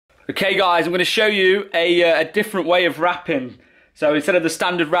Okay guys, I'm going to show you a different way of wrapping. So instead of the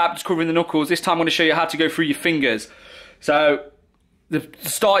standard wrap, just covering the knuckles, this time I'm going to show you how to go through your fingers. So the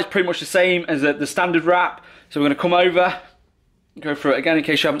start is pretty much the same as the standard wrap. So we're going to come over, go through it again in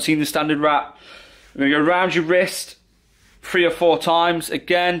case you haven't seen the standard wrap. We're going to go around your wrist 3 or 4 times,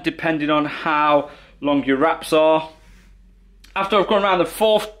 again depending on how long your wraps are. After I've gone around the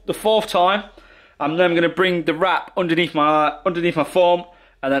fourth time, I'm then going to bring the wrap underneath my thumb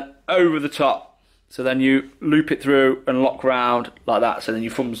and then over the top. So then you loop it through and lock round like that. So then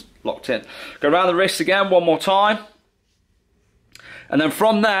your thumb's locked in. Go around the wrist again one more time. And then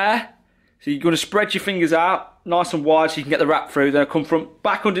from there, so you're going to spread your fingers out nice and wide so you can get the wrap through. Then I come from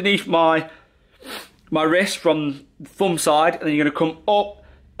back underneath my wrist from the thumb side, and then you're going to come up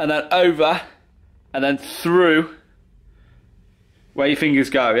and then over and then through where your fingers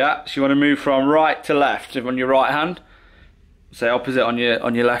go, yeah? So you want to move from right to left on your right hand. Say opposite on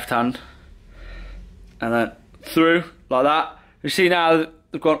your left hand. And then through, like that. You see now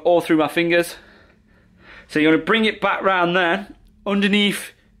they've gone all through my fingers. So you're going to bring it back round then,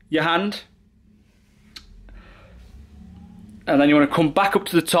 underneath your hand. And then you want to come back up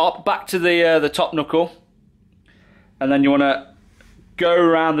to the top, back to the top knuckle. And then you want to go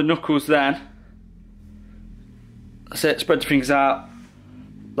around the knuckles then. That's it, spread the fingers out,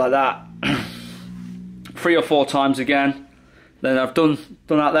 like that. 3 or 4 times again. Then I've done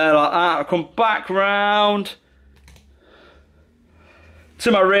that there like that. I come back round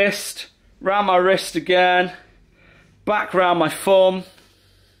to my wrist, round my wrist again, back round my thumb,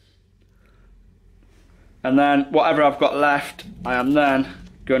 and then whatever I've got left, I am then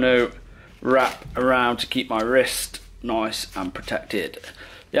going to wrap around to keep my wrist nice and protected.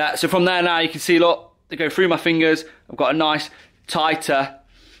 Yeah, so from there now you can see, look, they go through my fingers. I've got a nice tighter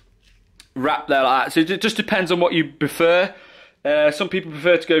wrap there like that. So it just depends on what you prefer. Some people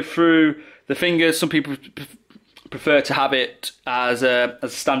prefer to go through the fingers, some people prefer to have it as a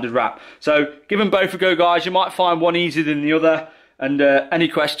standard wrap. So give them both a go guys, you might find one easier than the other, and any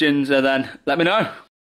questions then let me know.